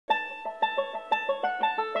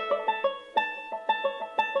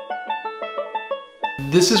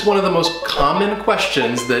This is one of the most common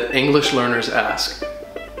questions that English learners ask,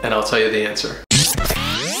 and I'll tell you the answer.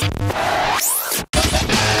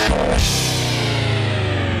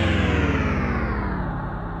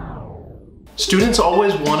 Students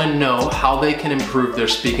always want to know how they can improve their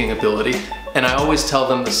speaking ability, and I always tell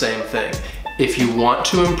them the same thing. If you want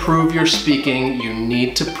to improve your speaking, you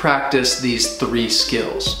need to practice these 3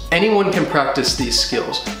 skills. Anyone can practice these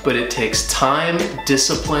skills, but it takes time,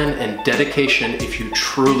 discipline, and dedication if you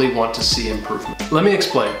truly want to see improvement. Let me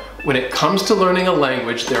explain. When it comes to learning a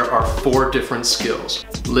language, there are 4 different skills: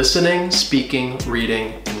 listening, speaking,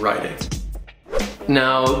 reading, and writing.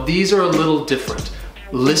 Now, these are a little different.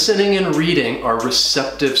 Listening and reading are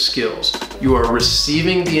receptive skills. You are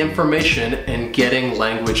receiving the information and getting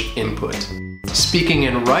language input. Speaking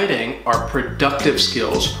and writing are productive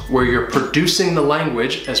skills where you're producing the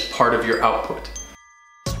language as part of your output.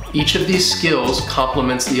 Each of these skills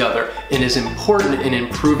complements the other and is important in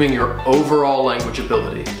improving your overall language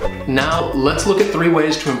ability. Now, let's look at 3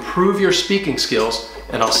 ways to improve your speaking skills,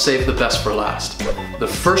 and I'll save the best for last. The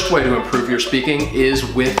first way to improve your speaking is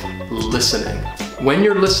with listening. When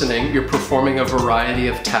you're listening, you're performing a variety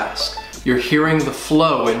of tasks. You're hearing the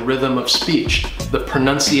flow and rhythm of speech, the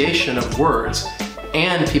pronunciation of words,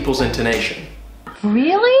 and people's intonation.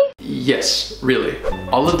 Really? Yes, really.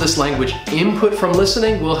 All of this language input from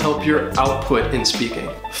listening will help your output in speaking.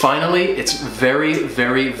 Finally, it's very,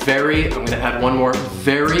 I'm gonna add one more,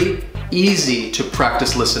 very easy to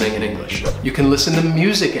practice listening in English. You can listen to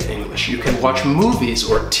music in English. You can watch movies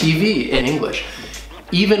or TV in English.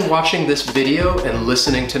 Even watching this video and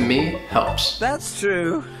listening to me helps. That's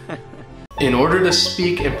true. In order to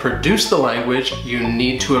speak and produce the language, you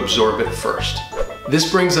need to absorb it first.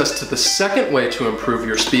 This brings us to the second way to improve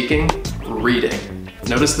your speaking, reading.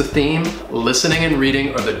 Notice the theme, listening and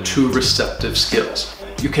reading are the 2 receptive skills.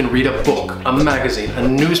 You can read a book, a magazine, a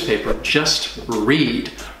newspaper, just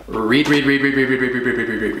read. Read.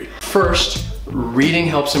 First, reading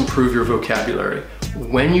helps improve your vocabulary.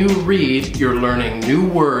 When you read, you're learning new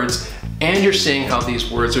words and you're seeing how these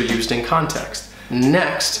words are used in context.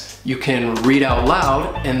 Next, you can read out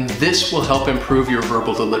loud, and this will help improve your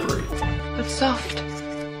verbal delivery. But soft,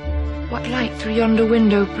 what light through yonder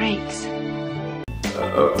window breaks?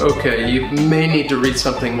 Okay, you may need to read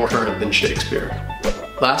something more current than Shakespeare.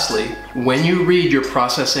 Lastly, when you read, you're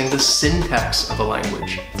processing the syntax of a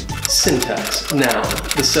language. Syntax, noun,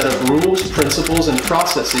 the set of rules, principles, and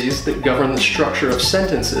processes that govern the structure of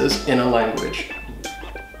sentences in a language.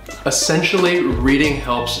 Essentially, reading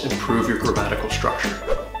helps improve your grammatical structure.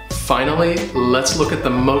 Finally, let's look at the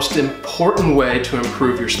most important way to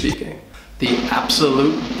improve your speaking. The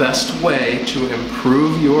absolute best way to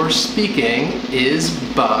improve your speaking is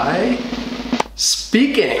by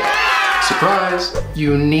speaking. Surprise!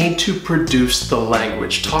 You need to produce the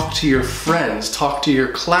language. Talk to your friends, talk to your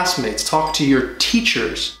classmates, talk to your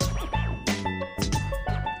teachers.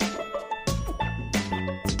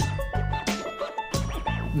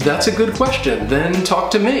 That's a good question. Then talk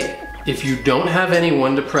to me. If you don't have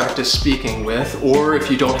anyone to practice speaking with, or if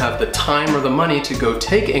you don't have the time or the money to go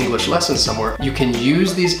take English lessons somewhere, you can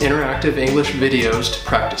use these interactive English videos to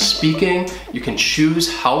practice speaking. You can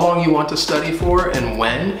choose how long you want to study for and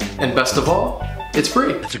when, and best of all, it's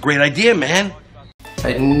free. That's a great idea, man.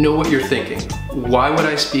 I know what you're thinking. Why would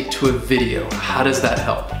I speak to a video? How does that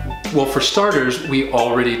help? Well, for starters, we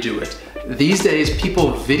already do it. These days,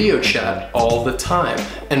 people video chat all the time,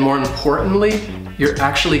 and more importantly, you're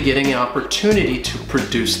actually getting an opportunity to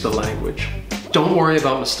produce the language. Don't worry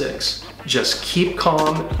about mistakes. Just keep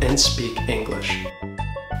calm and speak English.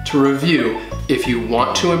 To review, if you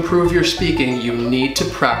want to improve your speaking, you need to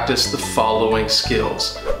practice the following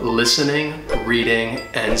skills: listening, reading,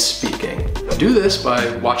 and speaking. Do this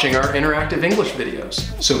by watching our interactive English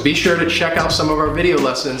videos. So be sure to check out some of our video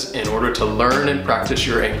lessons in order to learn and practice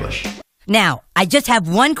your English. Now, I just have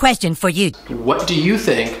one question for you. What do you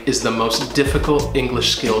think is the most difficult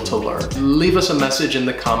English skill to learn? Leave us a message in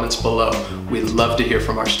the comments below. We'd love to hear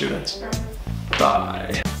from our students.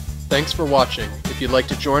 Bye. Thanks for watching. If you'd like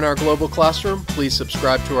to join our global classroom, please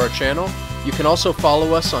subscribe to our channel. You can also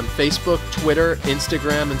follow us on Facebook, Twitter,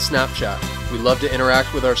 Instagram, and Snapchat. We love to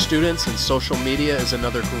interact with our students, and social media is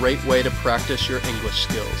another great way to practice your English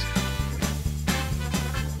skills.